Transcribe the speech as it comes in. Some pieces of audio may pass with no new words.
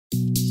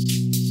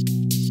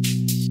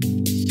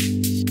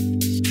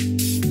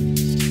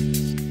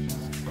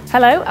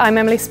Hello, I'm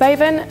Emily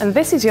Spaven and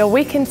this is your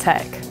Week in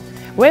Tech.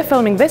 We're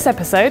filming this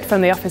episode from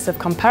the office of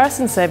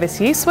Comparison Service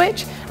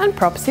Uswitch and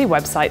property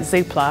website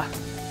Zoopla.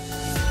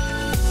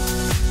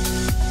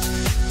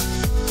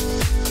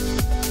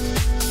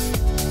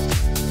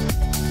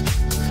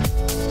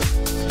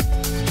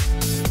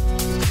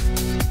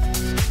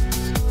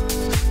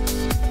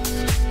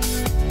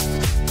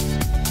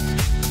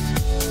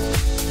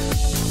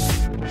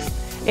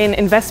 In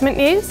investment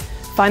news,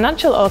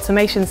 financial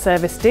automation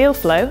service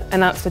Dealflow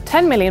announced a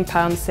 £10 million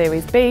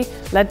Series B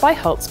led by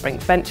Holtzbrink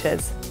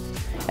Ventures.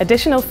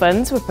 Additional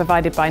funds were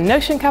provided by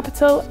Notion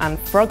Capital and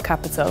Frog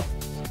Capital.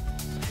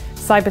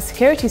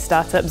 Cybersecurity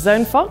startup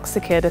ZoneFox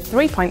secured a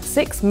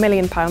 £3.6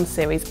 million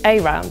Series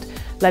A round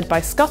led by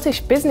Scottish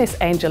business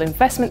angel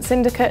investment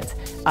syndicate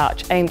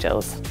Arch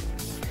Angels.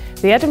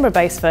 The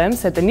Edinburgh-based firm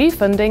said the new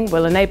funding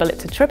will enable it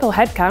to triple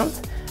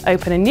headcount,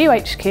 open a new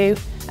HQ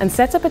and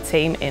set up a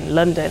team in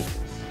London.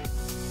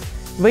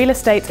 Real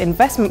estate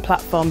investment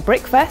platform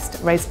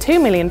Brickvest raised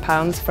 £2 million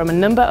from a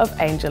number of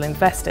angel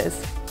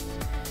investors.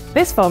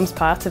 This forms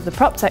part of the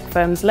PropTech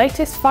firm's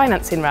latest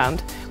financing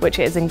round, which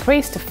it has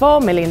increased to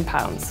 £4 million.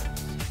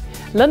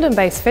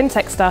 London-based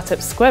fintech startup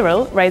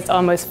Squirrel raised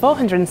almost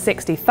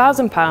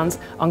 £460,000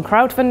 on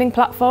crowdfunding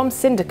platform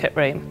Syndicate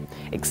Room,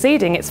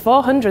 exceeding its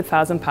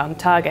 £400,000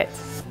 target.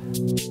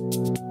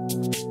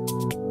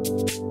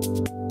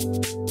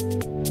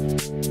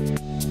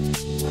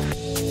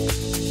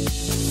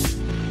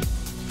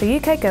 The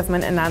UK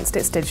government announced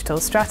its digital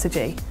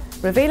strategy,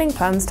 revealing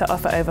plans to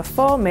offer over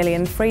 4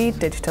 million free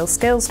digital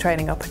skills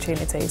training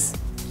opportunities.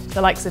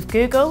 The likes of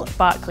Google,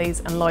 Barclays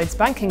and Lloyds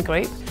Banking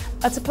Group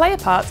are to play a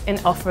part in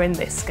offering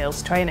this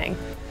skills training.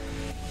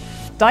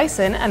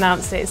 Dyson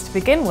announced it is to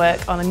begin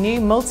work on a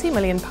new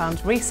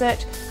multi-million-pound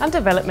research and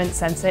development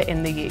centre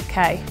in the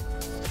UK.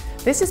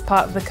 This is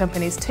part of the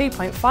company's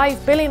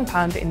 £2.5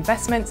 billion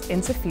investment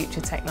into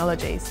future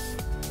technologies.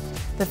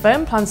 The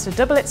firm plans to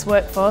double its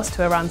workforce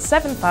to around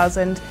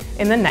 7,000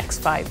 in the next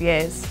 5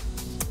 years.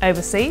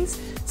 Overseas,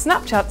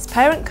 Snapchat's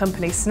parent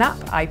company Snap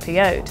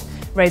IPO'd,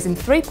 raising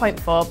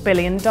 $3.4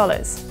 billion.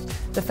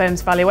 The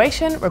firm's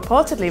valuation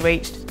reportedly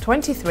reached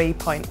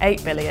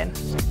 $23.8 billion.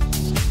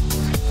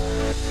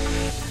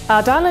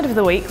 Our download of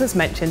the week was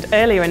mentioned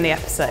earlier in the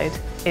episode.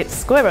 It's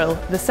Squirrel,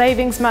 the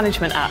savings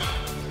management app.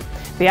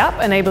 The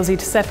app enables you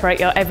to separate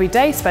your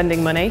everyday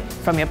spending money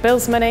from your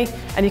bills money,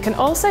 and you can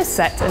also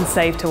set and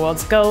save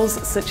towards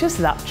goals such as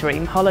that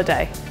dream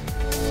holiday.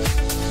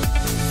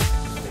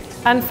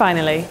 And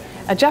finally,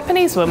 a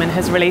Japanese woman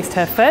has released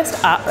her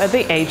first app at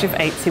the age of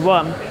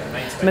 81.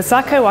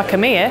 Masako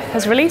Wakamiya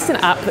has released an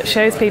app that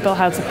shows people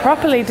how to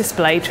properly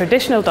display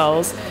traditional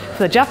dolls for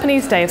the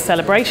Japanese day of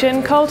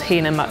celebration called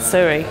Hina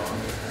Matsuri.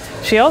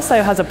 She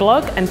also has a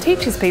blog and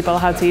teaches people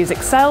how to use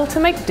Excel to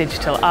make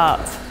digital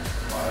art.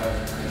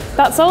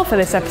 That's all for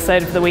this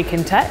episode of The Week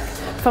in Tech.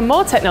 For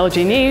more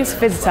technology news,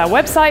 visit our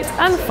website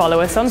and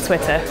follow us on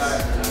Twitter.